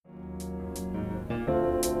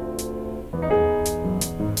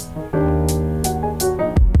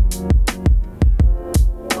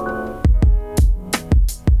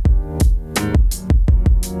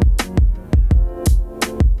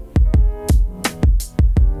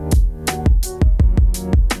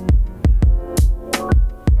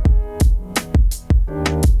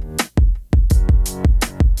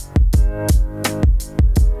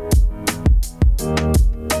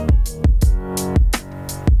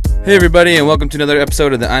Hey everybody, and welcome to another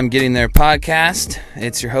episode of the I'm Getting There podcast.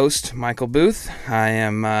 It's your host, Michael Booth. I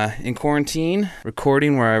am in quarantine,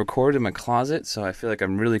 recording where I record in my closet, so I feel like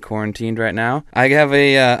I'm really quarantined right now. I have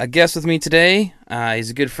a guest with me today.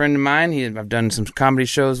 He's a good friend of mine. I've done some comedy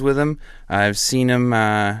shows with him. I've seen him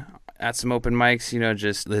at some open mics.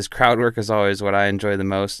 Just his crowd work is always what I enjoy the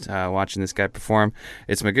most, watching this guy perform.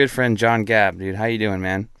 It's my good friend, John Gabb. Dude, how you doing,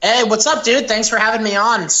 man? Hey, what's up, dude? Thanks for having me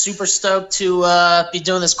on. Super stoked to be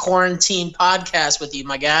doing this quarantine podcast with you,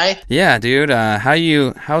 my guy. Yeah, dude.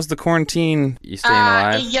 How's the quarantine? You staying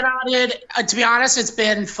alive? Dude, to be honest, it's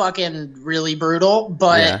been fucking really brutal,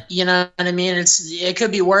 but You know what I mean? It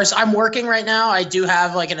could be worse. I'm working right now. I do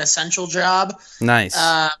have like an essential job. Nice.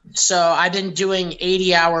 So I've been doing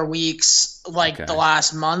 80-hour weeks the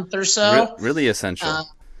last month or so. Really essential.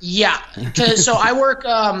 Yeah, so I work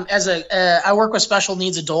I work with special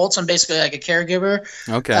needs adults. I'm basically like a caregiver.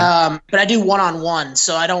 Okay. But I do one-on-one,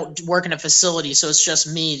 so I don't work in a facility. So it's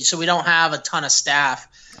just me. So we don't have a ton of staff,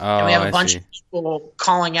 and we have a bunch of people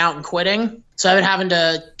calling out and quitting. So I've been having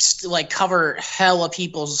to cover hella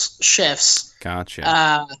people's shifts.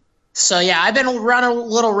 Gotcha. So yeah, I've been running a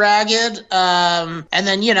little ragged. And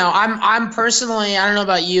then I'm personally, I don't know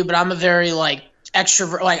about you, but I'm a very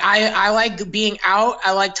extrovert. I like being out.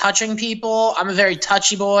 I like touching people. I'm a very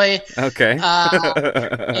touchy boy. Okay.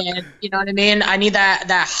 And you know what I mean? I need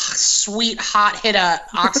that sweet hot hit of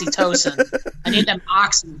oxytocin. I need them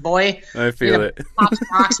oxy, boy. I feel it. Pop some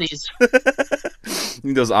oxys. You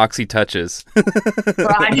need those oxy touches. Bro,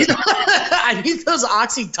 I need those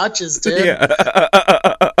oxy touches, dude. Yeah.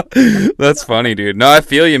 That's funny, dude. No, I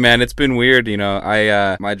feel you, man. It's been weird.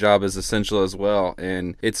 My job is essential as well,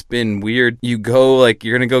 and it's been weird. You go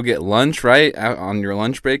you're gonna go get lunch, right, out on your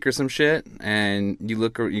lunch break or some shit, and you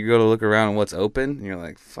go to look around at what's open, and you're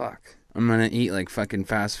like, fuck, I'm gonna eat fucking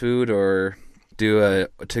fast food or do a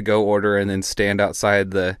to-go order and then stand outside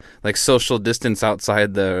the social distance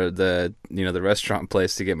outside the restaurant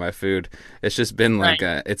place to get my food. It's just been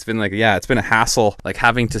it's been a hassle,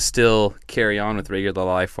 having to still carry on with regular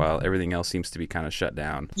life while everything else seems to be kind of shut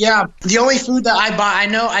down. Yeah, the only food that I buy,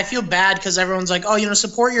 I feel bad because everyone's like, oh,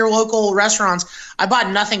 support your local restaurants. I bought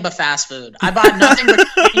nothing but fast food. I bought nothing but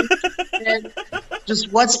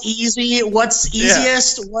just what's easy, what's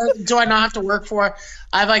easiest. Yeah. What do I not have to work for?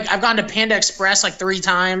 I've gone to Panda Express 3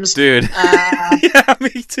 times. Dude. Yeah, me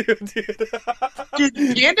too, dude. Dude,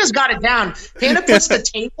 Panda's got it down. Panda puts the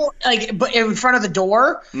table in front of the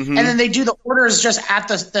door, and then they do the orders just at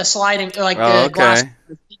the sliding glass.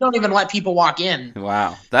 They don't even let people walk in.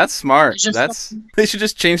 Wow, that's smart. They should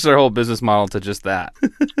just change their whole business model to just that.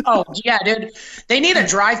 Oh yeah, dude. They need a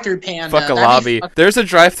drive-through Panda. Fuck a lobby. There's a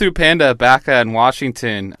drive-through Panda back in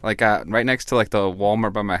Washington, right next to the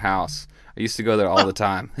Walmart by my house. I used to go there all the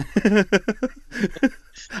time.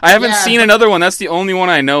 I haven't seen another one. That's the only one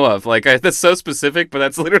I know of. That's so specific, but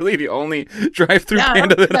that's literally the only drive-through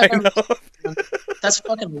Panda that I know of. That's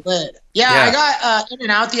fucking lit. Yeah, I got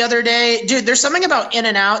In-N-Out the other day. Dude, there's something about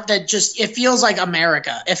In-N-Out that it feels like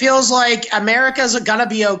America. It feels like America's gonna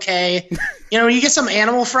be okay. When you get some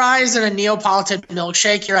animal fries and a Neapolitan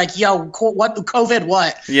milkshake, you're like, yo, what? COVID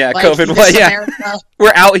what? Yeah, COVID what? Yeah. America.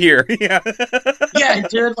 We're out here. Yeah. Yeah,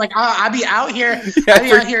 dude. I be out here. Yeah,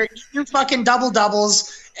 out here eating fucking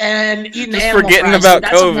double-doubles and eating just animal forgetting fries. about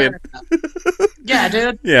COVID. Yeah,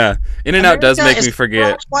 dude. Yeah. In-N-Out does make me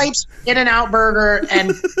forget. Wipes, In-N-Out burger,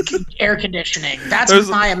 and air conditioning. That's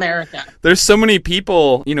my America. There's so many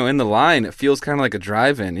people, in the line. It feels kind of like a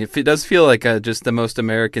drive-in. It does feel like just the most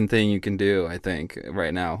American thing you can do, I think,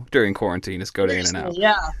 right now during quarantine is go to In-N-Out.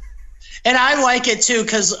 Yeah. And I like it too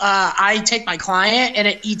because I take my client and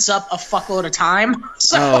it eats up a fuckload of time.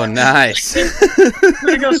 So, oh, nice.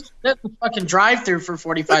 It goes the fucking drive-through for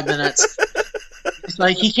 45 minutes.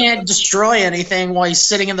 It's he can't destroy anything while he's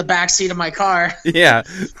sitting in the back seat of my car. Yeah,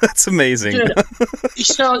 that's amazing. Dude,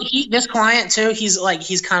 so this client too, he's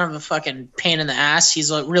kind of a fucking pain in the ass.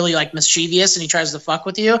 He's really mischievous and he tries to fuck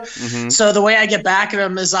with you. Mm-hmm. So the way I get back at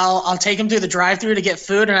him is I'll take him through the drive-through to get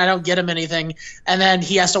food and I don't get him anything, and then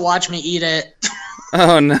he has to watch me eat it.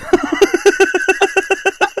 Oh no.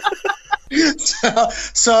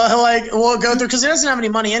 So like we'll go through because he doesn't have any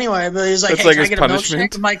money anyway. But he's like, That's "Hey, like can I his get a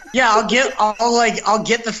punishment? milkshake?" I'm like, "Yeah, I'll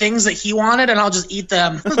get the things that he wanted, and I'll just eat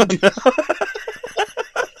them."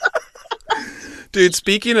 Dude,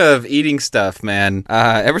 speaking of eating stuff, man,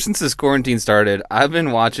 ever since this quarantine started, I've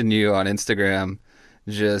been watching you on Instagram.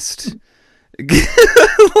 Just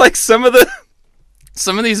like some of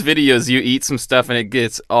these videos, you eat some stuff and it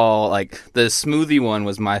gets all like the smoothie one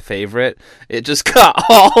was my favorite. It just got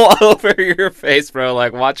all over your face, bro.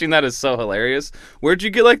 Like watching that is so hilarious. Where'd you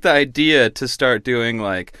get like the idea to start doing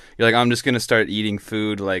like you're like I'm just gonna start eating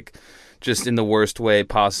food like just in the worst way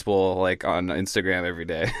possible, like on Instagram every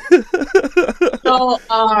day? So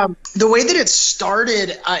the way that it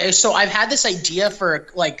started, so I've had this idea for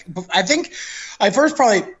like I think I first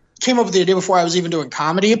probably came up with the idea before I was even doing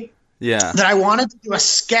comedy. Yeah. That I wanted to do a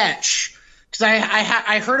sketch because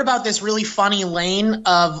I heard about this really funny lane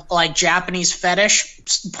of like Japanese fetish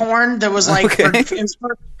porn that was like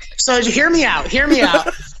so hear me out.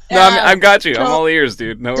 No, I've got you. I'm all ears,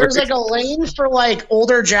 dude. No There's worries. like a lane for like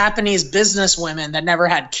older Japanese business women that never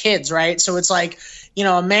had kids, right? So it's like, you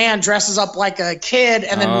know, a man dresses up like a kid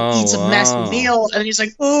and then eats a messy meal and he's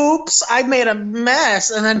like, oops, I made a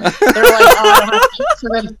mess. And then they're like, oh, I don't have kids.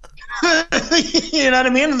 And then you know what I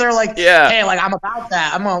mean? And they're like, hey, like I'm about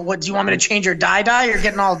that. What do you want me to change your dye? You're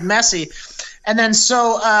getting all messy. And then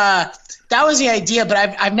so that was the idea, but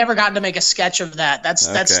I've never gotten to make a sketch of that.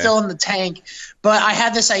 That's still in the tank. But I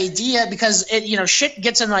had this idea because it, you know, shit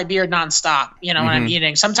gets in my beard nonstop, you know, when I'm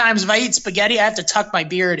eating. Sometimes if I eat spaghetti, I have to tuck my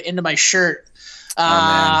beard into my shirt.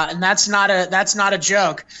 And that's not a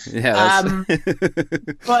joke. Yeah.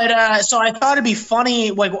 But so I thought it'd be funny.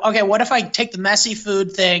 Like, okay, what if I take the messy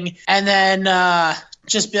food thing and then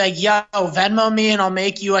just be like, yo, Venmo me and I'll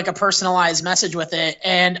make you like a personalized message with it.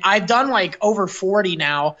 And I've done like over 40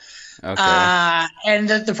 now. Okay. And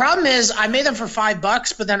the problem is I made them for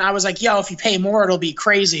 $5, but then I was like, yo, if you pay more, it'll be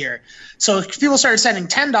crazier. So if people started sending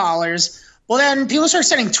 $10, well, then people start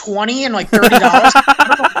sending $20 and like $30.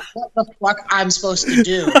 I don't know what the fuck I'm supposed to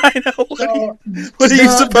do. I know. What are you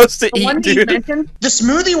supposed to eat, dude? The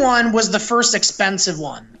smoothie one was the first expensive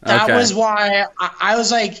one. That was why I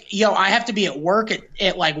was like, yo, I have to be at work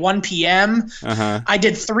at like 1 p.m. I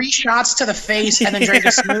did 3 shots to the face and then drank a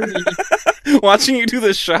smoothie. Watching you do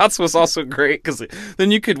the shots was also great because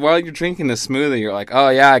then you could, while you're drinking the smoothie, you're like, oh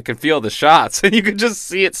yeah, I could feel the shots. And you could just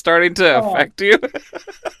see it starting to affect you.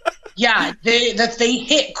 Yeah, they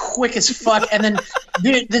hit quick as fuck. And then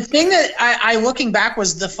the thing that I looking back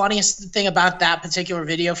was the funniest thing about that particular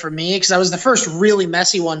video for me, because that was the first really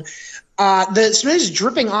messy one. The smoothie's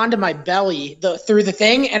dripping onto my belly through the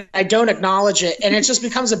thing, and I don't acknowledge it, and it just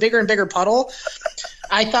becomes a bigger and bigger puddle.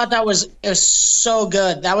 I thought it was so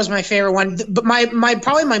good. That was my favorite one. But my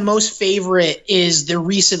probably my most favorite is the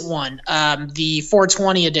recent one, the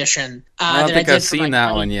 420 edition. I don't think I've seen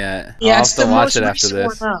that one yet. Yeah, I'll have to watch it after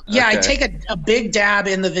this. Yeah, I take a big dab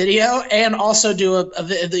in the video and also do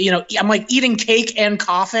you know, I'm like eating cake and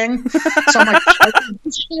coughing. So I'm like,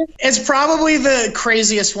 it's probably the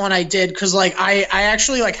craziest one I did because like I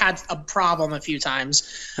actually like had a problem a few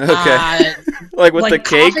times. Okay. Like with the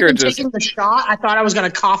cake or just taking the shot? I thought I was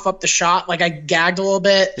gonna cough up the shot. Like I gagged a little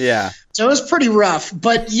bit. Yeah. So it was pretty rough.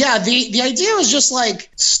 But yeah, the idea was just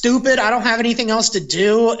like stupid. I don't have anything else to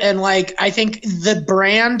do. And like I think the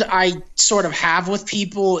brand I sort of have with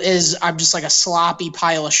people is I'm just like a sloppy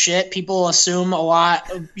pile of shit. People assume a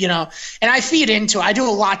lot, you know, and I feed into it. I do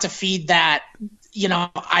a lot to feed that, you know,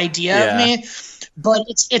 idea of me. But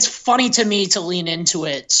it's funny to me to lean into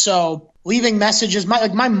it. So leaving messages,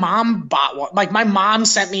 my mom bought one. Like my mom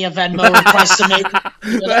sent me a Venmo request to make.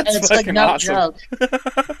 That's it's like no awesome. joke.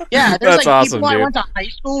 Yeah, there's That's like awesome, people dude. I went to high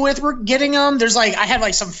school with were getting them. There's like I had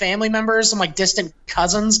like some family members, some like distant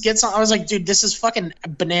cousins get some. I was like, dude, this is fucking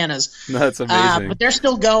bananas. That's amazing. But they're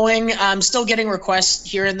still going. I'm still getting requests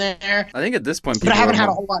here and there. I think at this point, But I haven't had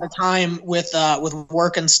a whole lot of time with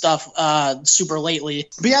work and stuff super lately.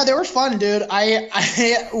 But yeah, they were fun, dude.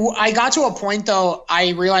 I got to a point though. I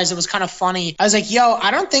realized it was kind of funny. I was like, yo,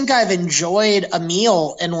 I don't think I've enjoyed a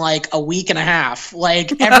meal in like a week and a half.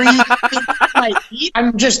 Like every I eat,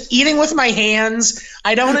 I'm just eating with my hands.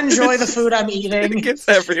 I don't enjoy the food I'm eating. It gets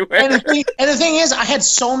everywhere. And the thing is, I had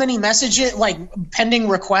so many messages, like pending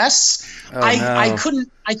requests. Oh, I no.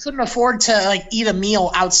 couldn't afford to like eat a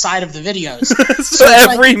meal outside of the videos. So it's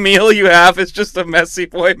every meal you have is just a messy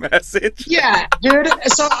boy message. Yeah, dude.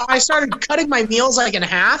 So I started cutting my meals like in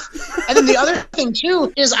half. And then the other thing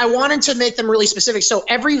too is I wanted to make them really specific. So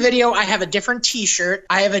every video I have a different t-shirt.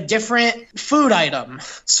 I have a different food item.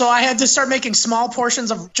 So I had to start making small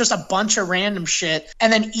portions of just a bunch of random shit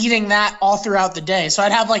and then eating that all throughout the day. So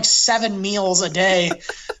I'd have like 7 meals a day.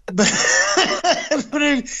 But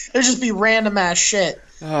it'd just be random ass shit.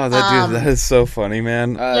 Oh, that is so funny,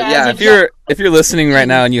 man. Yeah, if you're listening right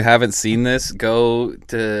now and you haven't seen this, go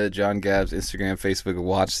to John Gabb's Instagram, Facebook, and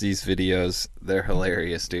watch these videos. They're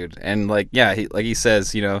hilarious, dude. And like he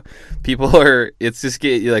says, you know, people are. It's just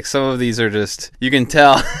like some of these are just you can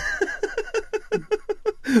tell.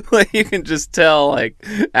 Like you can just tell, like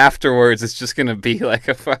afterwards, it's just gonna be like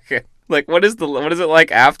a fucking. Like, what is it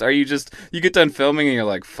like after? Are you get done filming and you're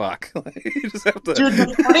like, fuck. Like, you just have to. Dude,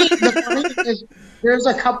 the funny thing is, there's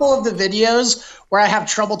a couple of the videos where I have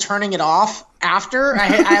trouble turning it off after. I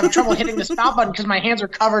have trouble hitting the stop button because my hands are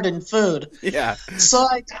covered in food. Yeah. So,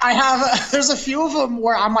 like, there's a few of them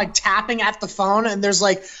where I'm, like, tapping at the phone, and there's,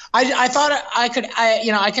 like, I thought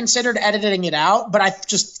I considered editing it out, but I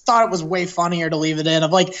just thought it was way funnier to leave it in,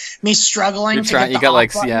 of, like, me struggling to get the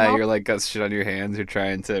off button out. You're, like, got shit on your hands. You're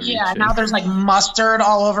trying to reach it. Now there's, like, mustard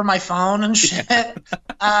all over my phone and shit.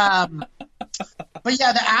 But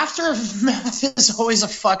yeah, the aftermath is always a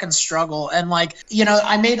fucking struggle. And like, you know,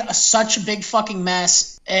 I made such a big fucking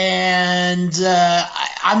mess, and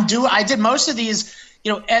I did most of these,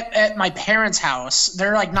 you know, at my parents' house.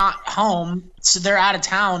 They're like not home, so they're out of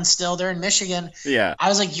town still. They're in Michigan. Yeah. I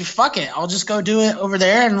was like, you fuck it, I'll just go do it over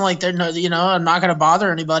there, and like they're no, you know, I'm not gonna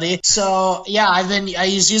bother anybody. So yeah, I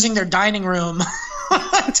was using their dining room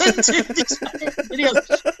to do these videos.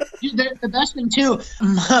 The best thing too,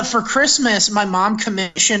 for Christmas, my mom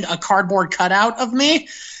commissioned a cardboard cutout of me.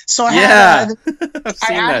 So I had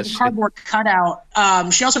a cardboard cutout.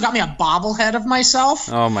 She also got me a bobblehead of myself.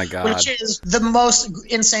 Oh my god! Which is the most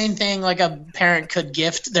insane thing like a parent could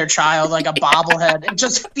gift their child, like a bobblehead. It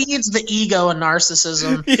just feeds the ego and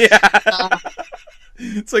narcissism. Yeah.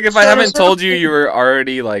 It's like if I haven't told you you were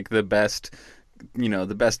already like the best. You know,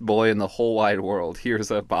 the best boy in the whole wide world.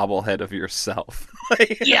 Here's a bobblehead of yourself.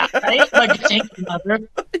 Yeah, right? Like, thank you, mother.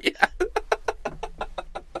 Yeah.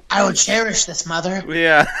 I will cherish this, mother.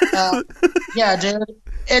 Yeah. Yeah, dude.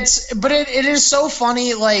 It is so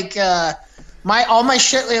funny. Like, all my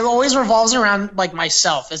shit, it always revolves around like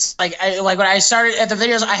myself. It's like when I started at the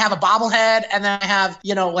videos, I have a bobblehead, and then I have,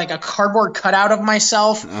 you know, like a cardboard cutout of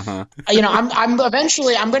myself. Uh-huh. You know, I'm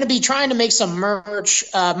eventually going to be trying to make some merch.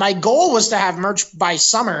 My goal was to have merch by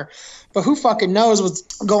summer, but who fucking knows what's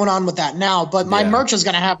going on with that now. But my merch is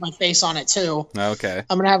going to have my face on it too. Okay.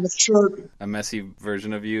 I'm going to have a shirt. A messy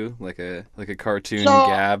version of you, like a cartoon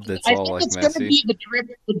Gab that's all like messy. I think it's going to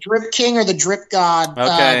be the drip king or the drip god.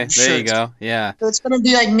 Okay, shirt. there you go. Yeah. So it's going to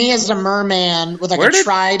be like me as a merman with like a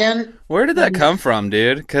trident. Where did that come from,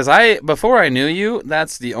 dude? Because before I knew you,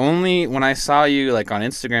 that's the only, when I saw you like on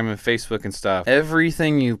Instagram and Facebook and stuff,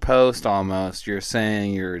 everything you post almost, you're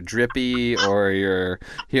saying you're drippy or you're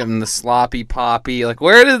hitting the sloppy poppy. Like,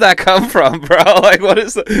 where did that come from, bro? Like, what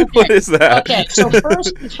is that? Okay, so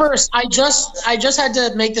first, I just had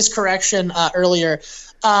to make this correction earlier.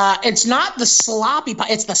 It's not the sloppy pop,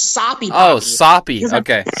 it's the soppy poppy. Oh, soppy.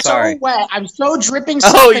 Okay, sorry. So wet. I'm so dripping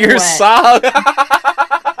wet. Oh, you're soppy.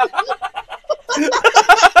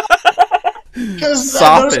 Because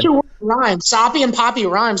those two words rhyme. Soppy and poppy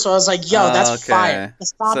rhyme, so I was like, yo, that's fire. The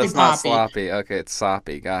soppy so it's poppy. Not sloppy. Okay, it's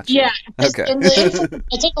soppy. Gotcha. Yeah. Okay.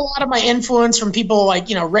 I take a lot of my influence from people like,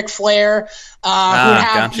 you know, Ric Flair, who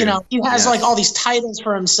have, you know, he has like all these titles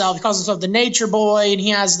for himself. He calls himself the Nature Boy, and he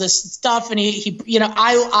has this stuff, and he you know,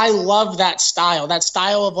 I love that style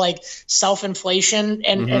of like self-inflation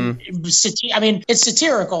and I mean, it's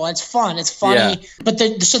satirical, it's fun, it's funny. Yeah. But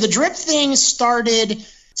the drip thing started.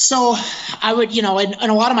 So I would, you know, in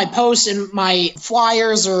a lot of my posts and my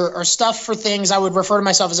flyers or stuff for things, I would refer to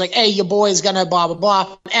myself as like, hey, your boy is going to blah, blah,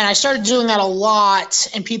 blah. And I started doing that a lot,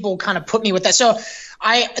 and people kind of put me with that. So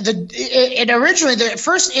originally, the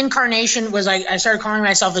first incarnation was I started calling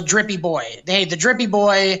myself the Drippy Boy. Hey, the Drippy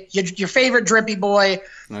Boy, your favorite Drippy Boy.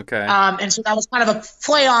 Okay. And so that was kind of a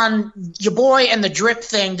play on your boy and the drip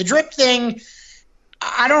thing. The drip thing,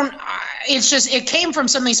 it's just, it came from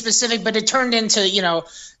something specific, but it turned into, you know,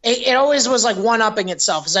 it always was like one-upping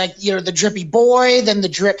itself. It's like, you're the drippy boy, then the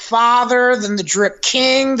drip father, then the drip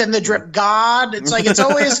king, then the drip god. It's like, it's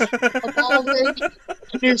always evolving to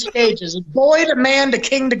new stages. Boy to man to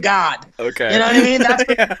king to god. Okay. You know what I mean?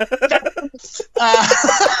 That's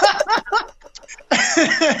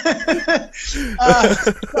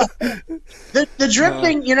The drip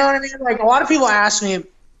thing, you know what I mean? Like a lot of people ask me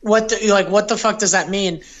what the fuck does that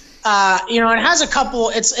mean? It has a couple.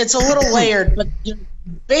 It's a little layered, but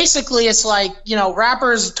basically it's like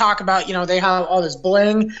rappers talk about they have all this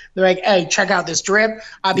bling. They're like, hey, check out this drip.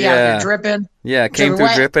 I'll be out here dripping. Yeah, came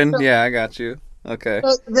through dripping. Yeah, I got you. Okay.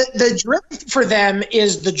 So the drip for them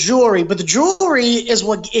is the jewelry, but the jewelry is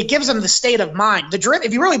what it gives them the state of mind. The drip,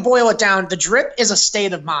 if you really boil it down, the drip is a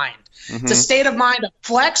state of mind. Mm-hmm. It's a state of mind of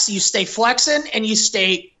flex. You stay flexing and you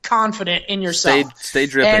stay confident in yourself. Stay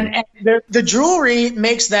dripping. And the jewelry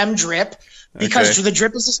makes them drip because the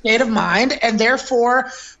drip is a state of mind, and therefore,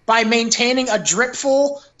 by maintaining a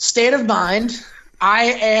dripful state of mind, I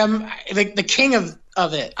am the king of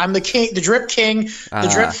it. I'm the king, the drip king, the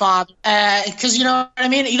drip father. Because you know what I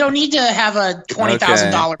mean. You don't need to have a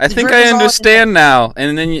 $20,000. I think I understand now.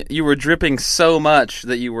 And then you were dripping so much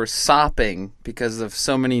that you were sopping because of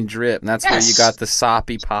so many drip, and that's where you got the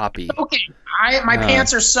soppy poppy. Okay, my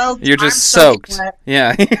pants are soaked. You're just soaked.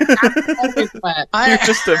 Yeah.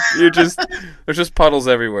 There's just puddles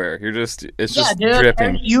everywhere. It's just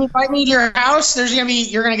dripping. You invite me to your house,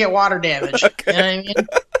 you're gonna get water damage. Okay. You know what I mean?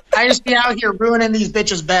 I just be out here ruining these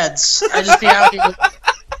bitches' beds. I just be out here.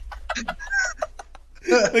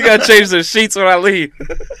 They gotta change their sheets when I leave.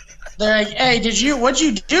 They're like, "Hey, what'd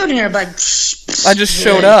you do in here?" I'm like, I just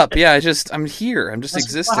showed up. Yeah, I'm here. I'm just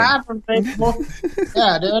existing. What happened, baby?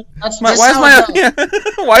 Yeah, dude.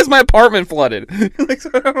 Why is my apartment flooded? Hey,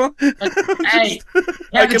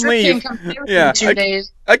 I can leave. Yeah, 2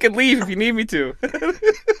 days. I can leave if you need me to.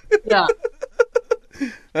 Yeah.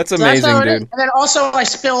 That's amazing, dude. And then also, I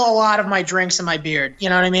spill a lot of my drinks in my beard. You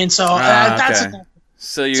know what I mean? So that's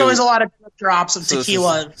so there's a lot of drop of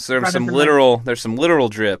tequila. So there's some literal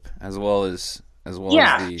drip as well as there's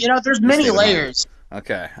many layers.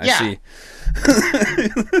 Okay, I see.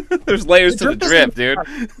 There's layers to the drip, dude.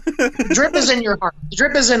 The drip is in your heart. The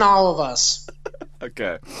drip is in all of us.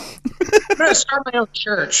 Okay. I'm gonna start my own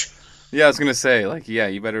church. Yeah, I was gonna say,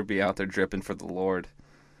 you better be out there dripping for the Lord.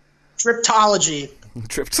 Driptology.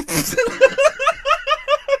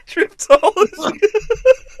 Driptology.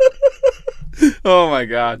 Oh my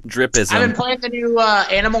God, Dripism. I've been playing the new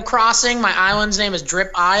Animal Crossing. My island's name is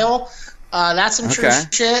Drip Isle. That's some true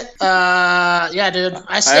shit. Yeah, dude.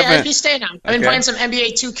 I'd be staying out. I've been playing some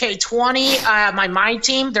NBA 2K20. My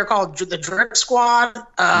team, they're called the Drip Squad.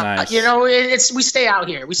 Nice. We stay out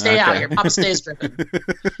here. We stay out here. Papa stays dripping.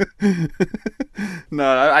 No,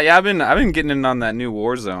 I've been getting in on that new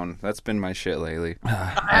Warzone. That's been my shit lately.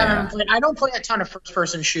 I don't play a ton of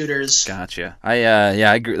first-person shooters. Gotcha. I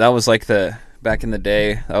agree. That was back in the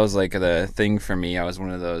day. That was the thing for me. I was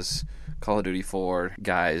one of those Call of Duty 4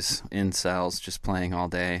 guys in cells, just playing all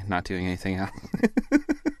day, not doing anything else.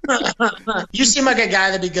 You seem like a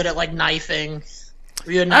guy that'd be good at knifing.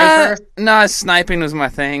 Were you a knifer? No, sniping was my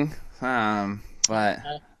thing. But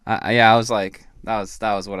I was like, that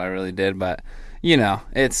was what I really did. But it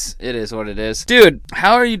is what it is, dude.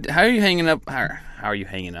 How are you hanging up? How are you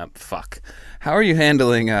hanging up? Fuck. How are you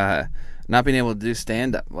handling not being able to do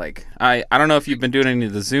stand up? I don't know if you've been doing any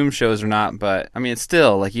of the Zoom shows or not, but I mean, it's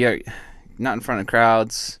still you're not in front of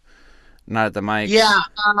crowds, not at the mics.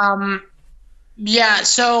 Yeah.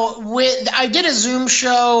 So I did a Zoom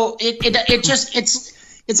show.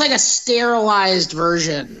 It's like a sterilized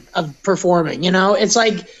version of performing. It's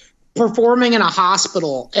like performing in a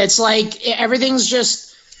hospital. It's like everything's just.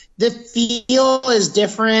 The feel is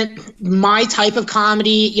different. My type of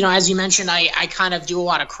comedy, as you mentioned, I kind of do a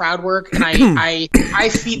lot of crowd work, and I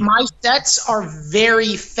feed my sets are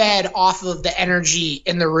very fed off of the energy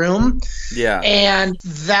in the room. Yeah, and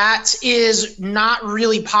that is not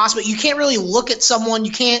really possible. You can't really look at someone.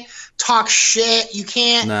 You can't talk shit. You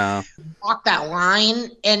can't walk that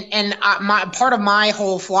line. And my part of my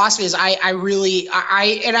whole philosophy is I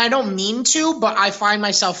don't mean to, but I find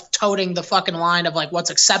myself toting the fucking line of what's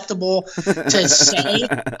acceptable to say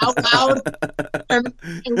out loud. And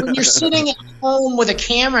when you're sitting at home with a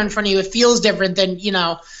camera in front of you, it feels different than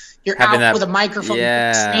you're having out with a microphone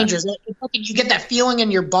with strangers. You get that feeling in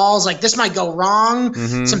your balls this might go wrong.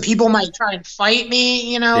 Mm-hmm. Some people might try and fight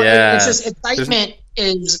me. It's just excitement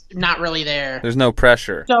is not really there. There's no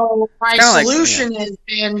pressure. So my solution has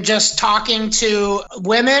been just talking to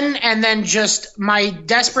women, and then just my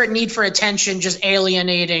desperate need for attention, just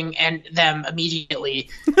alienating them immediately.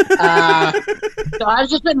 So I've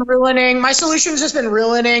just been ruining. My solution's just been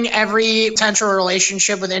ruining every potential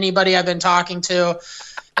relationship with anybody I've been talking to.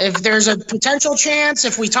 If there's a potential chance,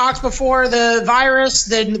 if we talked before the virus,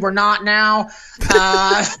 then we're not now.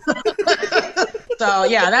 So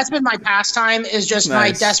yeah, that's been my pastime, is just my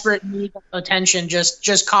Nice. desperate need of attention,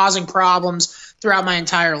 just causing problems throughout my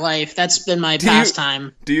entire life. That's been my you-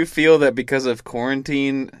 pastime. Do you feel that because of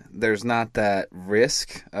quarantine, there's not that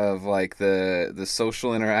risk of like the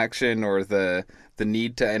social interaction or the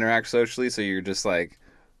need to interact socially? So you're just like,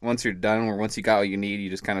 once you're done or once you got what you need,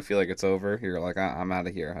 you just kind of feel like it's over. You're like, I'm out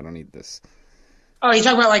of here. I don't need this. Oh, you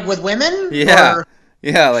talking about like with women? Yeah. Or-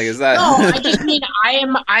 Yeah, like is that? No, I just mean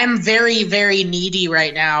I'm very, very needy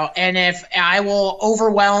right now, and if I will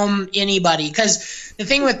overwhelm anybody, because the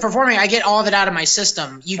thing with performing, I get all of it out of my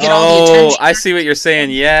system. You get all the attention. I see what you're saying.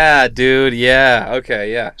 Yeah, dude. Yeah.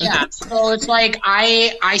 Okay. Yeah. Yeah, so it's like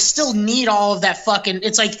I still need all of that fucking.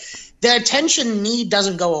 It's like the attention need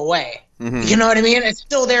doesn't go away. Mhm. You know what I mean? It's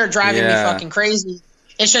still there, driving me Yeah. fucking crazy.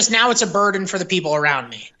 It's just now it's a burden for the people around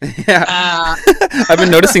me. Yeah. I've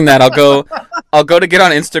been noticing that. I'll go to get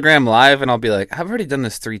on Instagram Live and I'll be like, I've already done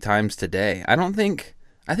this 3 times today. I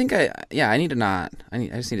need to not. I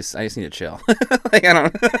just need to chill. Like I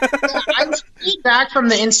don't. I'm back from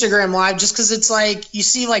the Instagram Live just because it's like you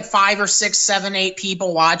see like 5 or 6, 7, 8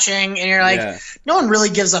 people watching, and you're like, Yeah. no one really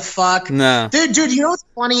gives a fuck. No. Dude, you know what's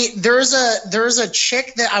funny? There's a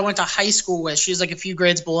chick that I went to high school with. She's like a few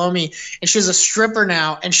grades below me, and she's a stripper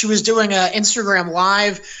now, and she was doing a Instagram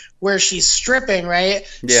Live where she's stripping, right?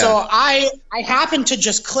 Yeah. So I happened to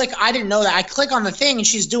just click. I didn't know that. I click on the thing, and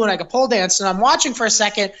she's doing like a pole dance, and I'm watching for a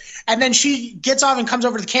second, and then she gets off and comes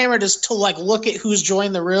over to the camera just to like look at who's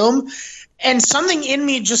joined the room. And something in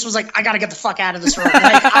me just was like, I gotta get the fuck out of this room. Like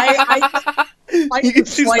I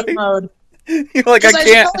She's flight like- mode. You're like, I 'Cause can't.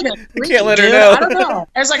 just felt like a I freak, can't let her dude. know. I don't know.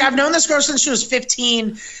 It's like I've known this girl since she was 15,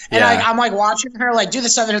 and Yeah. I'm like watching her like do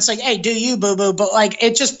this stuff, and it's like, hey, do you, boo boo? But like,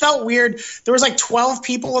 it just felt weird. There was like 12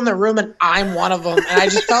 people in the room, and I'm one of them, and I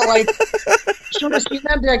just felt like she would have seen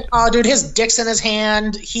them, be like, oh, dude, his dick's in his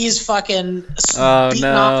hand, he's fucking Oh beating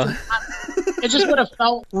no. off. It just would have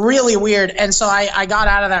felt really weird, and so I got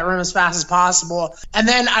out of that room as fast as possible, and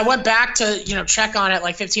then I went back to check on it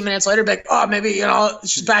like 15 minutes later, be like, oh, maybe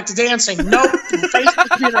she's back to dancing. Nope. Facebook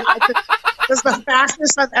computer. That's the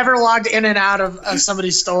fastest I've ever logged in and out of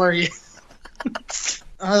somebody's story.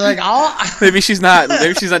 I was like, oh, Maybe she's not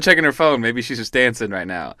checking her phone. Maybe she's just dancing right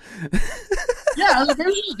now. yeah. I was like,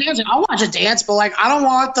 maybe she's dancing. I'll watch a dance, but like, I don't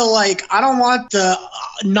want the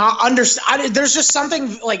not understand. There's just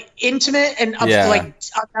something like intimate and Yeah. like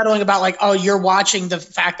unsettling about like, oh, you're watching the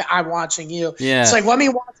fact that I'm watching you. Yeah. It's like, let me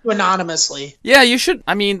watch you anonymously. Yeah, you should.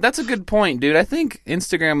 I mean, that's a good point, dude. I think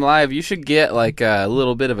Instagram Live, you should get like a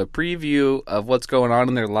little bit of a preview of what's going on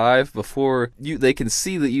in their live before they can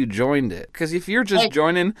see that you joined it. Because if you're just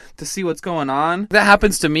joining to see what's going on, that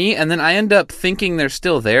happens to me, and then I end up thinking they're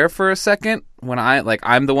still there for a second when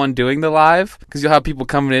I'm the one doing the live. Because you'll have people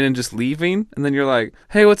coming in and just leaving, and then you're like,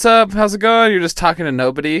 hey, what's up? How's it going? You're just talking to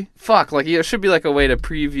nobody. Fuck, like there should be like a way to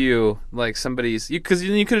preview like somebody's. Because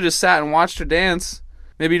you could have just sat and watched her dance.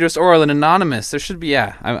 Maybe just oral and anonymous. There should be,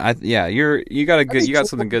 yeah. You got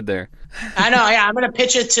something good there. I know. Yeah, I'm gonna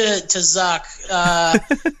pitch it to Zuck.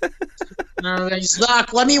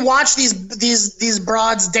 Zuck, let me watch these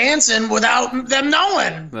broads dancing without them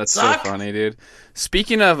knowing. That's Zuck. so funny, dude.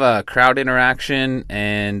 Speaking of crowd interaction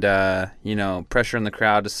and pressure in the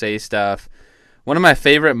crowd to say stuff, one of my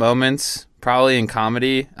favorite moments, probably in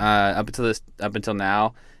comedy, up until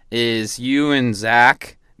now, is you and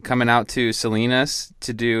Zach coming out to Salinas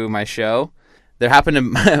to do my show. There happened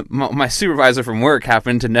to my supervisor from work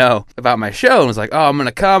happened to know about my show and was like, "Oh, I'm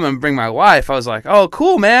gonna come and bring my wife." I was like, "Oh,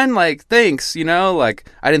 cool, man! Like, thanks." Like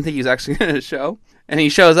I didn't think he was actually gonna show. And he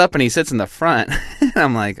shows up and he sits in the front. And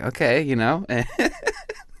I'm like, okay, And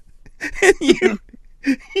you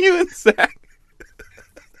and Zach,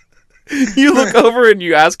 you look over and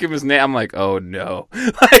you ask him his name. I'm like, oh no!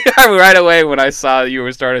 Like right away when I saw you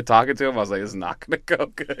were started talking to him, I was like, "It's not gonna go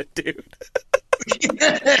good, dude."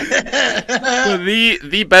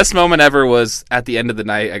 The best moment ever was at the end of the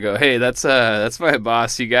night. I go, "Hey, that's my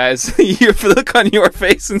boss, you guys." Your look on your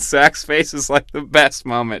face and Zach's face is like the best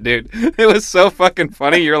moment, dude. It was so fucking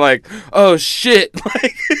funny. You're like, "Oh shit!"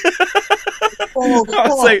 Like, Oh, I was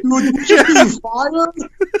fuck, like- dude, you being fired?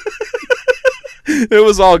 it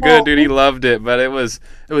was all good, dude. He loved it, but it was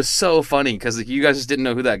so funny because you guys just didn't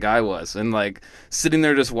know who that guy was, and like sitting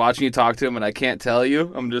there just watching you talk to him, and I can't tell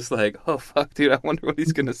you. I'm just like, oh fuck, dude. I wonder what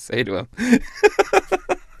he's gonna say to him.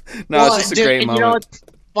 No, it's just a great and moment. You know what's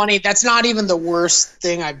funny? That's not even the worst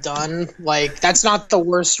thing I've done. Like, that's not the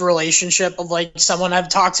worst relationship of like someone I've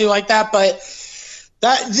talked to like that. But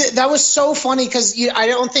that was so funny because I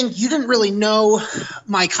don't think you didn't really know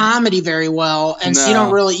my comedy very well, and so you No.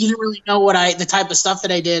 didn't really know the type of stuff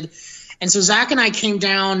that I did. And so Zach and I came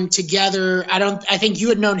down together. I think you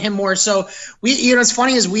had known him more. So we, it's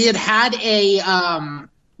funny is we had a,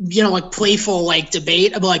 like playful like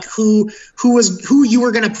debate about like who you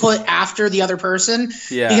were going to put after the other person.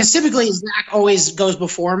 Yeah. Because typically Zach always goes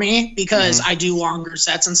before me because I do longer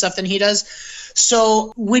sets and stuff than he does.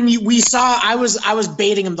 So when we saw, I was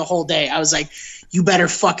baiting him the whole day. I was like, you better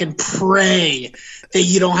fucking pray that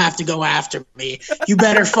you don't have to go after me. You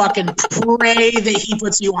better fucking pray that he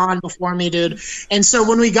puts you on before me, dude. And so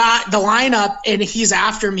when we got the lineup and he's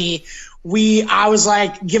after me, I was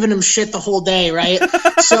like giving him shit the whole day, right?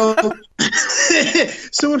 So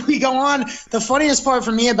when we go on, the funniest part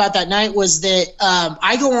for me about that night was that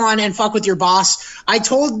I go on and fuck with your boss. I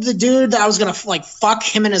told the dude that I was gonna like fuck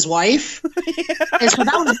him and his wife, and so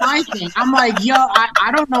that was my thing. I'm like, yo,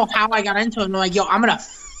 I don't know how I got into it. I'm like, yo, I'm gonna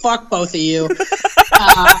fuck both of you.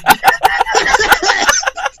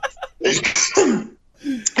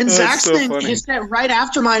 And Zach's so thing, funny. his set right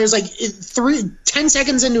after mine is like 10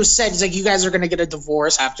 seconds into his set, he's like, you guys are going to get a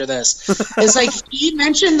divorce after this. It's like he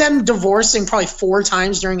mentioned them divorcing probably 4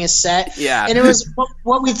 times during his set. Yeah. And it was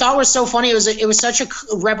what we thought was so funny. It was such a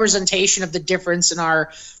representation of the difference in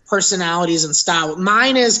our personalities and style.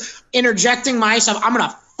 Mine is interjecting myself. I'm going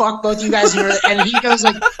to fuck both you guys here. And he goes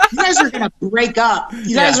like, you guys are going to break up.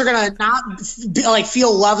 You guys are going to not like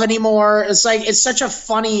feel love anymore. It's like, it's such a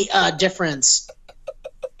funny difference.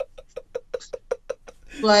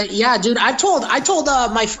 But yeah, dude, I told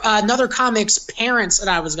my another comic's parents that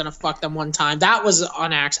I was gonna fuck them one time. That was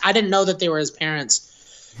on accident. I didn't know that they were his parents.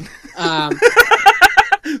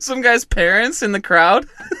 Some guy's parents in the crowd.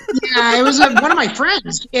 Yeah, it was one of my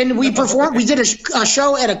friends, and we performed. We did a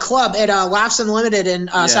show at a club at Laughs Unlimited in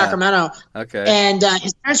Sacramento. Okay. And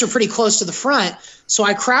his parents were pretty close to the front, so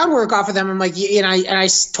I crowd work off of them. I'm like, and I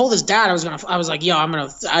told his dad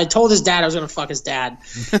I told his dad I was gonna fuck his dad,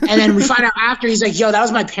 and then we find out after he's like, yo, that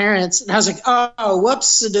was my parents, and I was like, oh,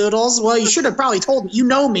 whoops, doodles. Well, you should have probably told me. You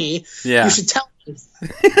know me. Yeah. You should tell me.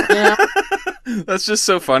 Yeah. That's just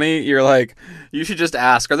so funny. You're like, you should just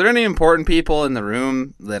ask, are there any important people in the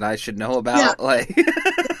room that I should know about? Yeah. Like,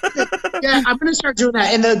 yeah, I'm gonna start doing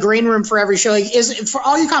that in the green room for every show. Like, for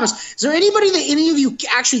all you comments, is there anybody that any of you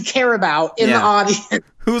actually care about in the audience?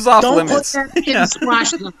 Who's off Don't limits? Don't put them in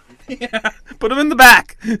splash them. Yeah, put him in the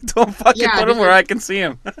back. Don't fucking put him where I can see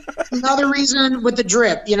him. Another reason with the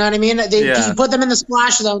drip, you know what I mean? You put them in the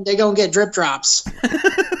splash zone, they go and get drip drops.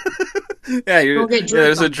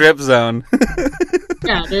 There's a drip zone.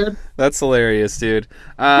 Yeah, dude. That's hilarious, dude.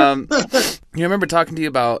 I remember talking to you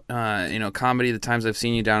about comedy, the times I've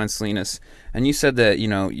seen you down in Salinas, and you said that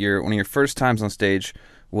one of your first times on stage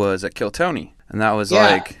was at Kill Tony, and that was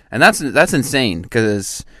and that's insane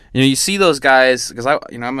because you see those guys, because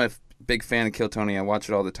I'm a big fan of Kill Tony. I watch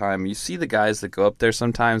it all the time. You see the guys that go up there,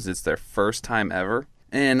 sometimes it's their first time ever,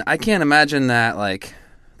 and I can't imagine that, like,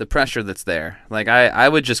 the pressure that's there. Like, I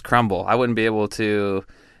would just crumble. I wouldn't be able to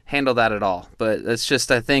handle that at all. But it's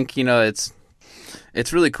just, I think, it's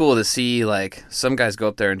really cool to see, like, some guys go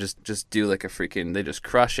up there and just do like they just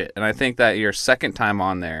crush it. And I think that your second time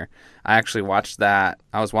on there, I actually watched that.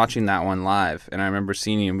 I was watching that one live, and I remember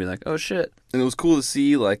seeing you and be like, oh shit. And it was cool to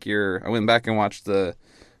see, like, I went back and watched the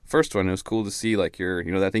first one. It was cool to see, like,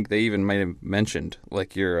 I think they even might have mentioned,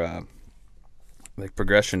 like, your like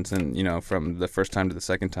progressions and from the first time to the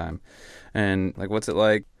second time, and like, what's it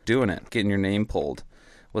like doing it, getting your name pulled?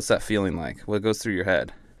 What's that feeling like? What goes through your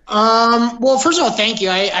head? Well, first of all, thank you.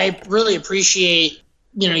 I really appreciate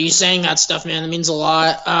you saying that stuff, man. That means a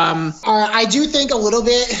lot. I do think a little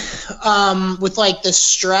bit with like the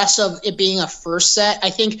stress of it being a first set. I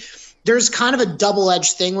think there's kind of a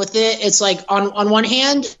double-edged thing with it. It's like on one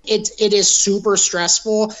hand, it is super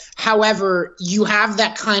stressful. However, you have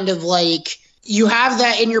that kind of like, you have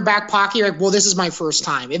that in your back pocket. You're like, well, this is my first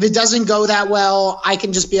time. If it doesn't go that well, I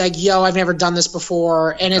can just be like, yo, I've never done this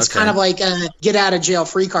before. And it's kind of like a get out of jail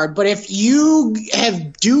free card. But if you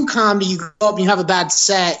do comedy, you go up and you have a bad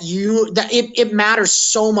set, it matters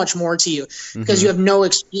so much more to you because you have no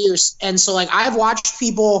excuse. And so like, I've watched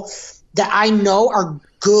people that I know are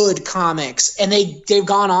good comics and they've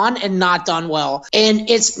gone on and not done well, and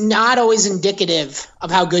it's not always indicative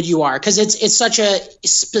of how good you are because it's such a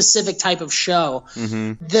specific type of show.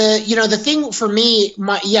 The thing for me,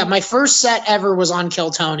 my first set ever was on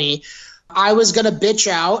Kill Tony. I was gonna bitch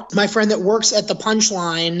out. My friend that works at the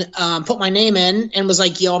Punchline put my name in and was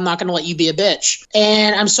like, yo, I'm not gonna let you be a bitch.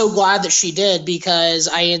 And I'm so glad that she did, because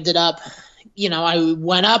I ended up, I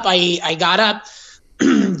went up, I got up,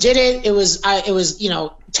 did it. It was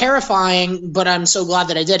terrifying, but I'm so glad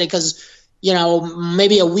that I did it because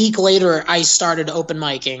maybe a week later, I started open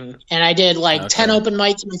micing, and I did like 10 open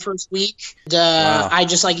mics in my first week. Wow. I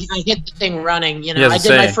hit the thing running. I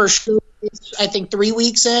did my first show, I think 3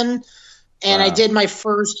 weeks in, and I did my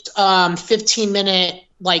first 15-minute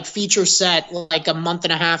like feature set like a month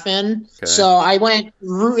and a half in. Okay. So I went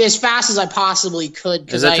as fast as I possibly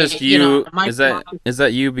could. Is that just you? Is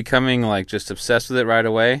that you becoming like just obsessed with it right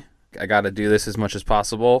away? I got to do this as much as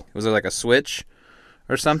possible. Was there like a switch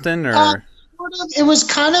or something, or? It was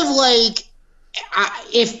kind of like,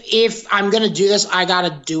 if I'm gonna do this, I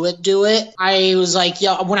gotta do it. I was like,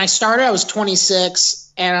 when I started, I was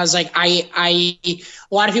 26, and I was like, a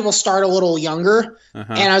lot of people start a little younger,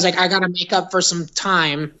 and I was like, I gotta make up for some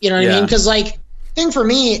time. You know what I mean? Because like, thing for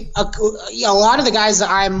me, a lot of the guys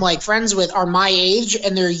that I'm like friends with are my age,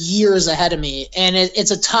 and they're years ahead of me, and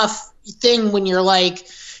it's a tough thing when you're like,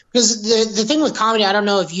 because the thing with comedy, I don't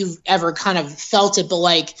know if you've ever kind of felt it, but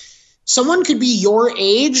like, someone could be your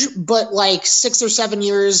age, but like 6 or 7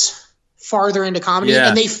 years farther into comedy,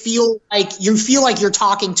 and they feel like you're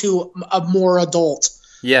talking to a more adult.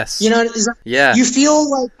 Yes. You feel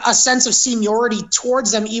like a sense of seniority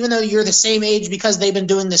towards them, even though you're the same age, because they've been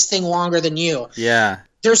doing this thing longer than you. Yeah.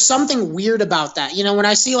 There's something weird about that. When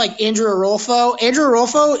I see like Andrew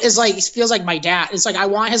Arolfo is like, feels like my dad. It's like I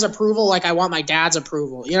want his approval like I want my dad's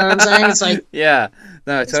approval. You know what I'm saying? It's like yeah,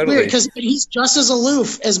 no, totally. Because he's just as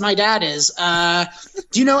aloof as my dad is.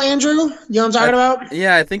 Do you know Andrew? You know what I'm talking about?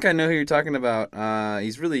 Yeah, I think I know who you're talking about.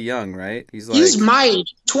 He's really young, right? He's my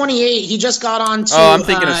age, 28. He just got on to. Oh, I'm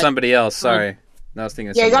thinking of somebody else. Sorry. No, I was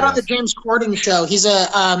thinking. Yeah, he got on the James Corden show. He's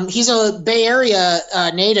a Bay Area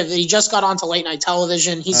native. He just got onto late night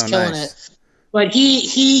television. He's killing it. But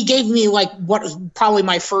he gave me like what was probably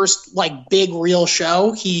my first like big real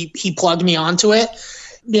show. He plugged me onto it.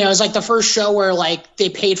 It was like the first show where like they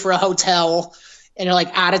paid for a hotel and they're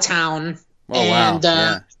like out of town. Oh, and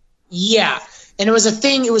wow. Yeah. And it was a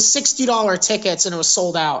thing. It was $60 tickets and it was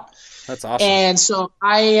sold out. That's awesome. And so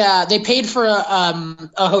they paid for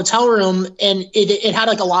a hotel room, and it had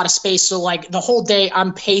like a lot of space. So like the whole day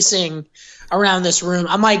I'm pacing around this room.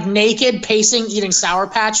 I'm like naked, pacing, eating Sour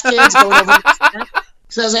Patch Kids. Going over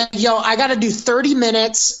so I was like, I got to do 30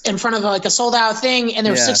 minutes in front of like a sold out thing, and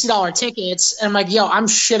there were $60 tickets. And I'm like, I'm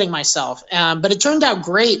shitting myself. But it turned out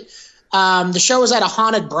great. The show was at a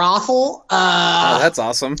haunted brothel. Oh, that's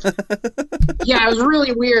awesome. Yeah, it was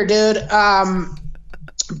really weird, dude.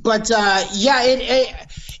 But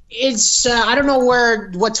it's I don't know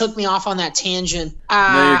what took me off on that tangent.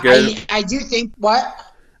 No, you're good. I do think what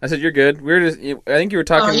I said. You're good. I think you were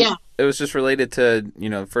talking. Yeah. It was just related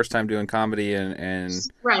to first time doing comedy and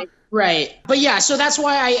right. But yeah, so that's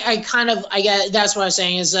why I get. That's what I was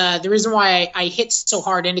saying is the reason why I hit so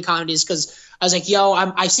hard into comedy is because I was like,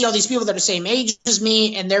 I see all these people that are the same age as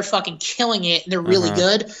me, and they're fucking killing it, and they're really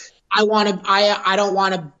good. I don't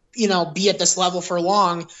want to. Be at this level for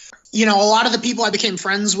long. A lot of the people I became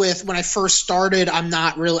friends with when I first started, I'm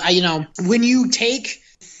not really, when you take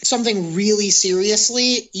something really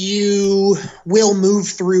seriously, you will move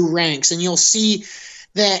through ranks, and you'll see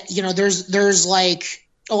that, there's like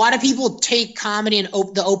a lot of people take comedy and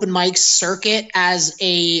the open mic circuit as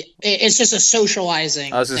it's just a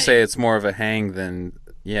socializing. I was going to say it's more of a hang than.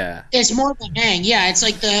 Yeah. It's more of a hang. Yeah, it's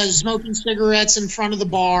like the smoking cigarettes in front of the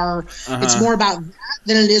bar. It's more about that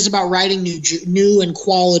than it is about writing new and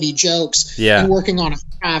quality jokes and working on a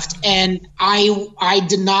craft. And I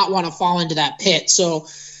did not want to fall into that pit. So,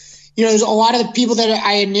 there's a lot of the people that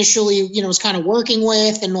I initially, was kind of working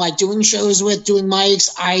with and like doing shows with, doing mics.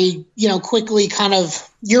 I, quickly kind of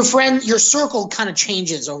your circle kind of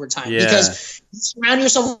changes over time because you surround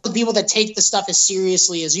yourself with people that take the stuff as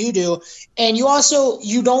seriously as you do. And you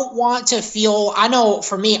don't want to feel, I know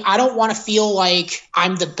for me, I don't want to feel like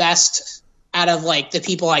I'm the best out of like the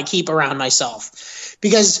people I keep around myself,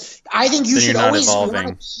 because I think you should always want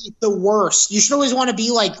to be the worst. You should always want to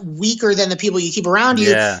be like weaker than the people you keep around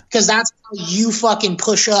you, because that's how you fucking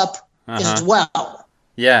push up as well.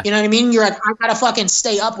 Yeah. You know what I mean? You're like, I gotta fucking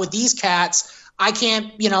stay up with these cats. I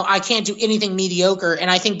can't do anything mediocre.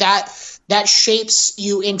 And I think that shapes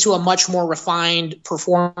you into a much more refined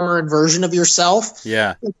performer and version of yourself.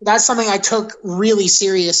 Yeah. That's something I took really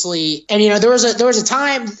seriously. And, there was a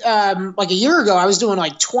time, like a year ago, I was doing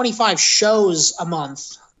like 25 shows a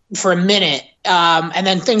month for a minute. And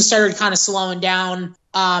then things started kind of slowing down.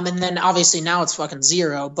 And then obviously now it's fucking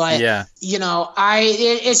zero, but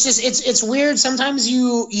it's weird. Sometimes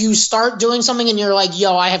you start doing something and you're like, you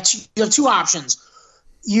have two options.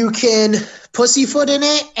 You can pussyfoot in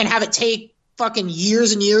it and have it take fucking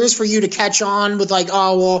years and years for you to catch on with like,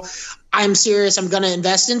 oh, well, I'm serious, I'm going to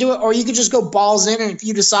invest into it. Or you could just go balls in, and if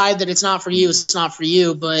you decide that it's not for you, it's not for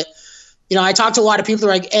you. But, you know, I talked to a lot of people that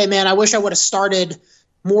are like, hey, man, I wish I would have started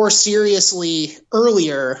more seriously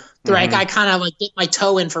earlier. They're like, I kind of like get my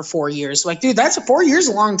toe in for 4 years. Like, dude, 4 years is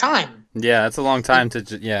a long time. Yeah, that's a long time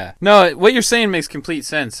yeah. No, what you're saying makes complete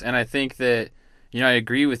sense. And I think that, you know, I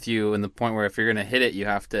agree with you in the point where if you're going to hit it, you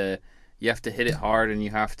have to hit it hard, and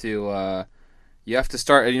you have to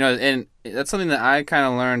start, you know, and that's something that I kind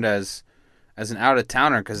of learned as an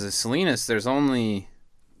out-of-towner, because at Salinas, there's only,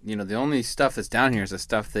 you know, the only stuff that's down here is the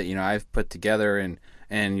stuff that, you know, I've put together and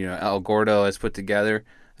you know, El Gordo has put together.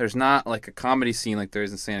 There's not like a comedy scene like there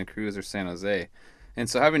is in Santa Cruz or San Jose. And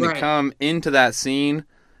so having to come into that scene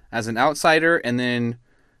as an outsider and then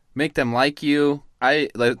make them like you,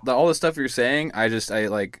 all the stuff you're saying, I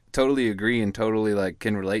like totally agree and totally like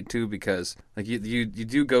can relate to, because like you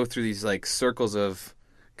do go through these like circles of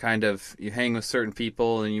kind of, you hang with certain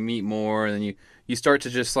people and you meet more, and then you start to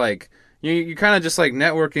just like you kind of just like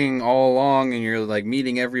networking all along, and you're like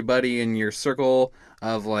meeting everybody in your circle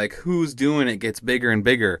of like who's doing it gets bigger and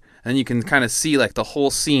bigger, and you can kind of see like the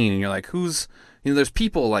whole scene, and you're like, who's, you know, there's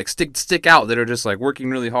people like stick out that are just like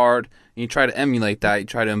working really hard, and you try to emulate that, you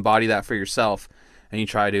try to embody that for yourself, and you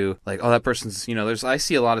try to like, oh, that person's, you know, I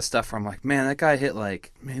see a lot of stuff where I'm like, man, that guy he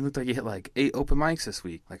looked like he hit like 8 open mics this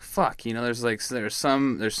week. Like, fuck, you know, there's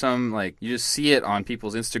some like, you just see it on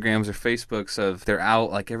people's Instagrams or Facebooks of they're out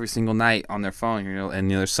like every single night on their phone, you know, and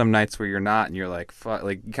you know, there's some nights where you're not, and you're like, fuck,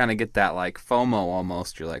 like you kind of get that like FOMO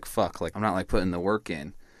almost. You're like, fuck, like I'm not like putting the work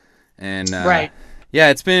in, and right.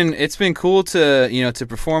 Yeah, it's been cool to, you know, to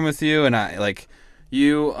perform with you, and I like.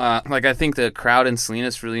 You like, I think the crowd in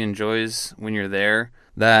Salinas really enjoys when you're there.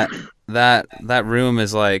 That room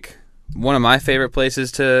is like one of my favorite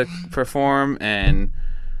places to perform, and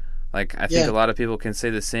like I think a lot of people can say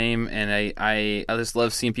the same. And I just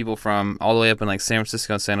love seeing people from all the way up in like San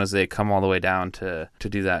Francisco and San Jose come all the way down to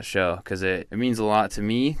do that show, because it means a lot to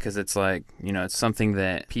me, because it's like, you know, it's something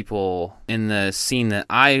that people in the scene that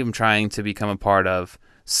I am trying to become a part of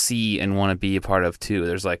see and want to be a part of too.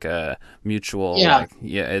 There's like a mutual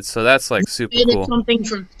it's so that's like super cool. It's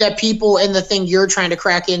something that people in the thing you're trying to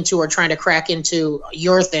crack into are trying to crack into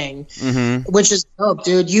your thing, which is dope,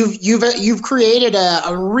 dude. You've created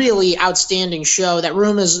a really outstanding show. That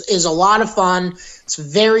room is a lot of fun. It's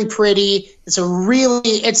very pretty. It's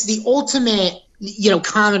the ultimate, you know,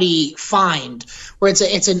 comedy find, where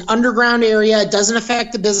it's an underground area. It doesn't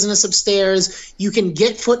affect the business upstairs. You can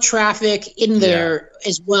get foot traffic in there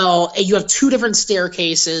as well. And you have 2 different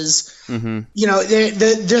staircases. You know,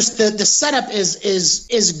 the setup is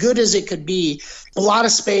as good as it could be. A lot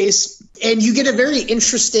of space, and you get a very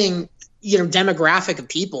interesting, you know, demographic of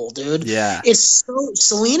people, dude. Yeah.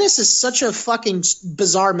 Salinas is such a fucking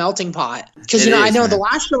bizarre melting pot. Because, you know, I know the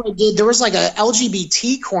last show I did, there was like a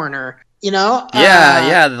LGBT corner. You know?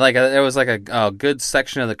 Like there was like a good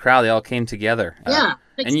section of the crowd. They all came together. Yeah.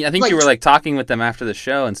 And I think you were like talking with them after the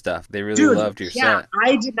show and stuff. They really loved your set.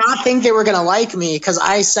 I did not think they were going to like me, because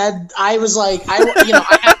I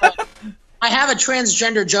have a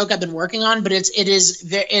transgender joke I've been working on, but it's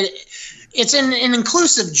an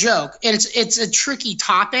inclusive joke. It's a tricky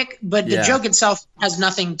topic, but the joke itself has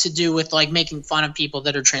nothing to do with like making fun of people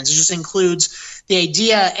that are trans. It just includes the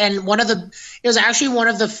idea. And it was actually one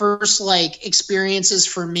of the first like experiences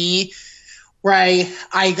for me where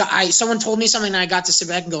someone told me something and I got to sit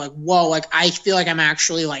back and go like, whoa, like I feel like I'm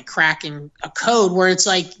actually like cracking a code, where it's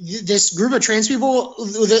like this group of trans people,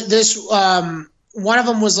 one of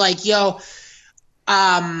them was like, yo,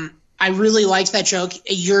 I really liked that joke.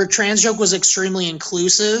 Your trans joke was extremely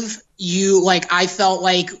inclusive. I felt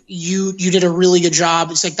like you did a really good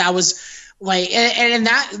job. It's like, that was like, and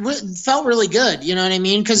that felt really good. You know what I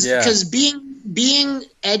mean? Because being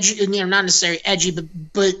edgy, you know, not necessarily edgy,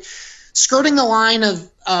 but skirting the line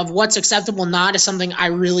of what's acceptable, not, is something I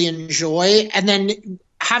really enjoy. And then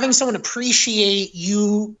having someone appreciate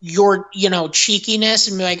your, you know, cheekiness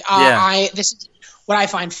and be like, this is what I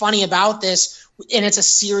find funny about this. And it's a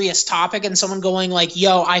serious topic, and someone going like,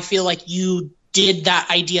 yo, I feel like you did that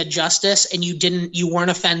idea justice, and you weren't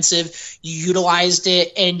offensive. You utilized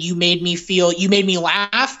it, and you made me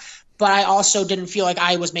laugh, but I also didn't feel like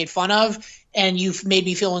I was made fun of, and you've made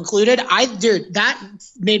me feel included. That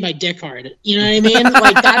made my dick hard. You know what I mean?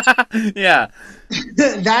 Like that's, yeah,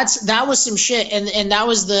 that was some shit. And that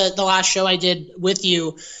was the last show I did with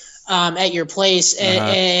you. At your place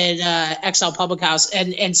at XL Public House,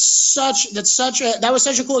 and that was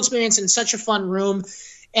such a cool experience and such a fun room,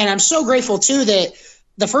 and I'm so grateful too that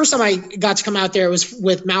the first time I got to come out there was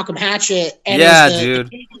with Malcolm Hatchett, and Yeah, it was dude.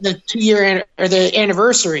 the 2-year or the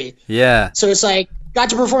anniversary. Yeah. So it's like got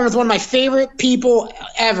to perform with one of my favorite people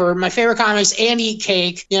ever, my favorite comics, and eat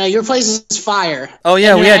cake. You know, your place is fire. Oh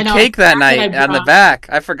yeah, And we then had I know cake that I night on the brought- back.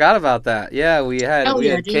 I forgot about that. Yeah, we had Hell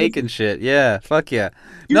yeah, had dude. cake and shit. Yeah, fuck yeah.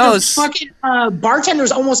 Dude, No, the it's, fucking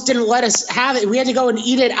bartenders almost didn't let us have it. We had to go and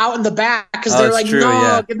eat it out in the back because Oh, they're it's like, true, "No,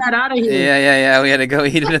 yeah. get that out of here." yeah. We had to go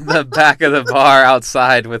eat it in the back of the bar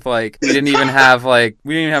outside with like we didn't even have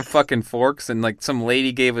fucking forks, and like some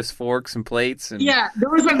lady gave us forks and plates and Yeah, there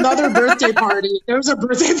was another birthday party. There was a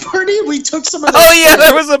birthday party. We took some of the Oh yeah,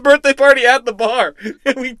 there was a birthday party at the bar,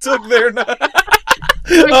 and we took their.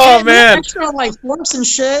 Oh man, extra like forks and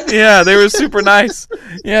shit. yeah, they were super nice.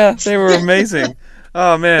 Yeah, they were amazing.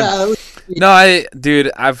 Oh man. No,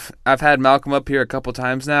 I've had Malcolm up here a couple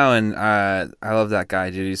times now, and I love that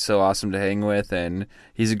guy, dude. He's so awesome to hang with, and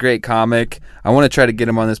he's a great comic. I want to try to get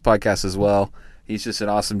him on this podcast as well. He's just an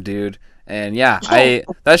awesome dude, and yeah,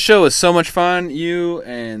 that show was so much fun. You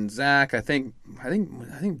and Zach, I think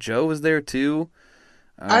Joe was there too.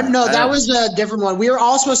 No, that was a different one. We were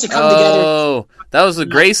all supposed to come together. Oh, that was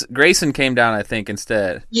Grayson came down, I think,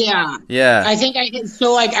 instead. Yeah. Yeah.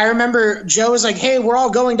 I remember Joe was like, "Hey, we're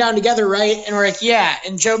all going down together, right?" And we're like, "Yeah."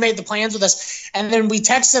 And Joe made the plans with us. And then we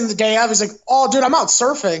texted him the day of. He's like, "Oh, dude, I'm out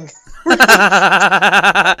surfing."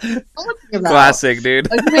 Classic,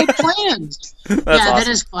 dude. Like, we made plans. That's yeah, awesome. that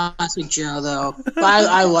is classic Joe, though.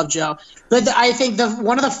 I love Joe. But I think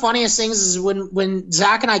one of the funniest things is when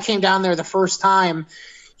Zach and I came down there the first time,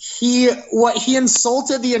 he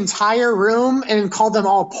insulted the entire room and called them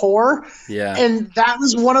all poor. Yeah. And that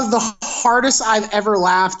was one of the hardest I've ever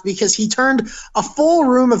laughed because he turned a full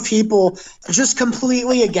room of people just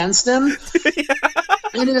completely against him. Yeah.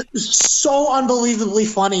 And it was so unbelievably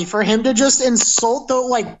funny for him to just insult the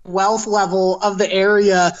like wealth level of the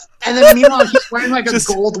area, and then meanwhile he's wearing like a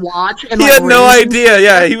gold watch. And he like, had no idea.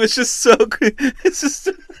 Yeah, he was just so. It's just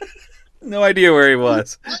no idea where he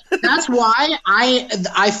was. That's why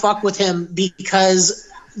I fuck with him, because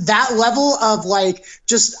that level of like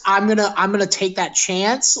just I'm gonna take that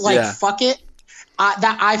chance, like fuck it.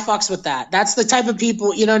 That I fucks with that. That's the type of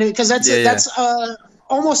people, you know what I mean? Because that's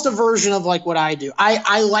almost a version of like what I do.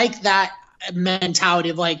 I like that mentality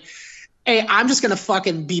of like, hey, I'm just gonna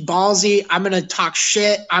fucking be ballsy. I'm gonna talk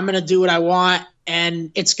shit. I'm gonna do what I want,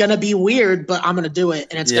 and it's gonna be weird, but I'm gonna do it,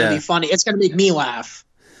 and it's gonna be funny. It's gonna make me laugh.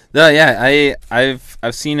 No, yeah, I've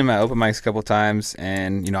seen him at open mics a couple times,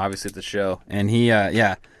 and you know, obviously at the show, and he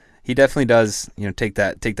definitely does, you know, take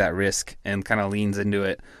that risk and kind of leans into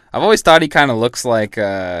it. I've always thought he kind of looks like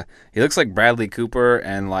Bradley Cooper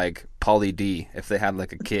and like Pauly D if they had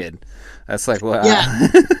like a kid. That's like what. Yeah.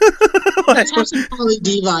 Like, he has some Pauly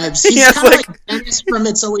D vibes. He's kind of like Dennis from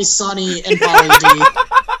It's Always Sunny and Pauly D.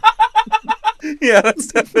 Yeah, that's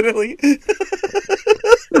definitely.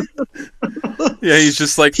 Yeah, he's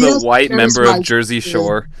just like the white member of Jersey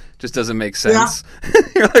Shore. Just doesn't make sense. Yeah.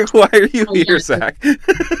 You're like, why are you here, Zach? I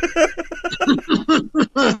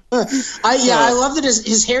love that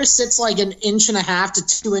his hair sits like 1.5 to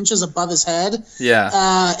 2 inches above his head. Yeah.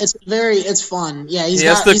 It's fun. Yeah, he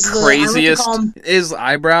has the craziest. His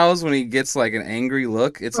eyebrows when he gets like an angry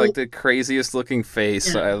look, it's like the craziest looking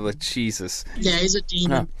face. Like Jesus. Yeah, he's a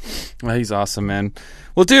demon. Well, he's awesome, man.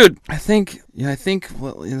 Well, dude, I think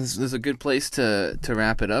this is a good place to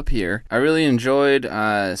wrap it up here. I really enjoyed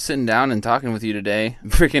sitting down and talking with you today.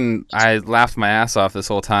 Freaking, I laughed my ass off this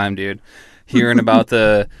whole time, dude. Hearing about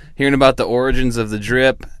the origins of the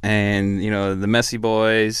drip, and you know, the Messy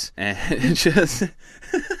Boys, and just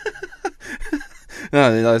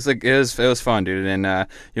no, it's like it was fun, dude. And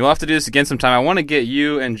you'll have to do this again sometime. I want to get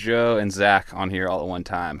you and Joe and Zach on here all at one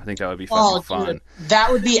time. I think that would be fucking fun. Dude,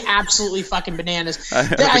 that would be absolutely fucking bananas. I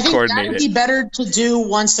think that would be better to do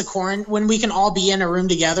once when we can all be in a room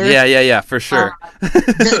together. Yeah, for sure.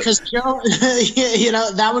 Because Joe, you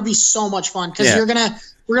know, that would be so much fun because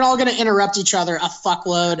we're all gonna interrupt each other a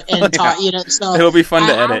fuckload and talk. You know, so it'll be fun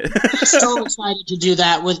to edit. I'm so excited to do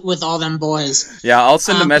that with all them boys. Yeah, I'll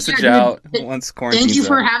send a message out once quarantine. Thank you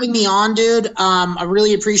for having me on, dude. I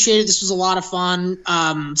really appreciate it. This was a lot of fun.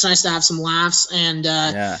 It's nice to have some laughs, and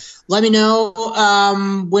let me know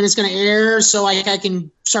when it's gonna air so I can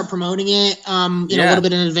start promoting it. A little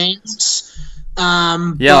bit in advance.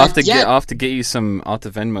 I'll have to get you some. I'll have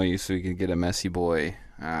to Venmo you so we can get a Messy Boy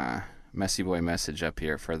message up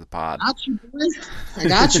here for the pod. I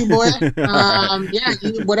got you, boy.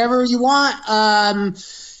 Whatever you want.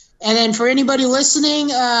 And then for anybody listening,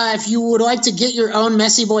 if you would like to get your own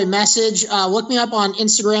Messy Boy message, look me up on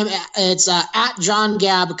Instagram. It's at John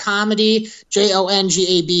Gab Comedy,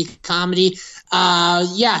 JONGAB Comedy.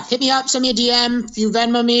 Yeah, hit me up, send me a DM. If you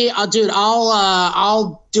Venmo me, I do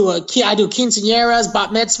quinceañeras, bat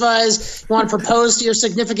mitzvahs. You want to propose to your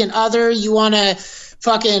significant other? You want to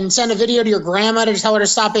fucking send a video to your grandma to tell her to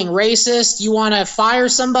stop being racist? You want to fire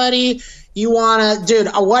somebody? You want to,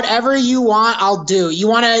 whatever you want, I'll do. You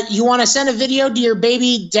want to send a video to your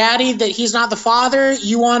baby daddy that he's not the father?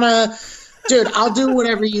 You want to, I'll do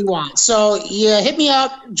whatever you want. So yeah, hit me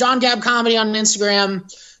up, John Gab Comedy on Instagram.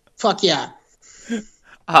 Fuck yeah.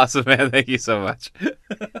 Awesome, man. Thank you so much.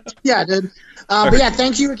 Yeah, dude. But yeah,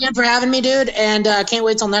 thank you again for having me, dude. And can't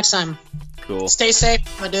wait till next time. Cool. Stay safe,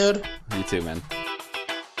 my dude. You too, man.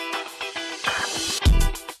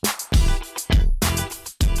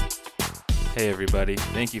 Hey everybody,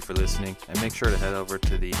 thank you for listening, and make sure to head over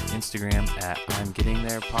to the Instagram at I'm Getting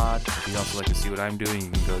There Pod. If you'd also like to see what I'm doing,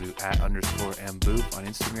 you can go to @_mbooth on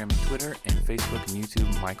Instagram and Twitter, and Facebook and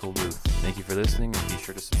YouTube, Michael Booth. Thank you for listening, and be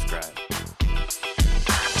sure to subscribe.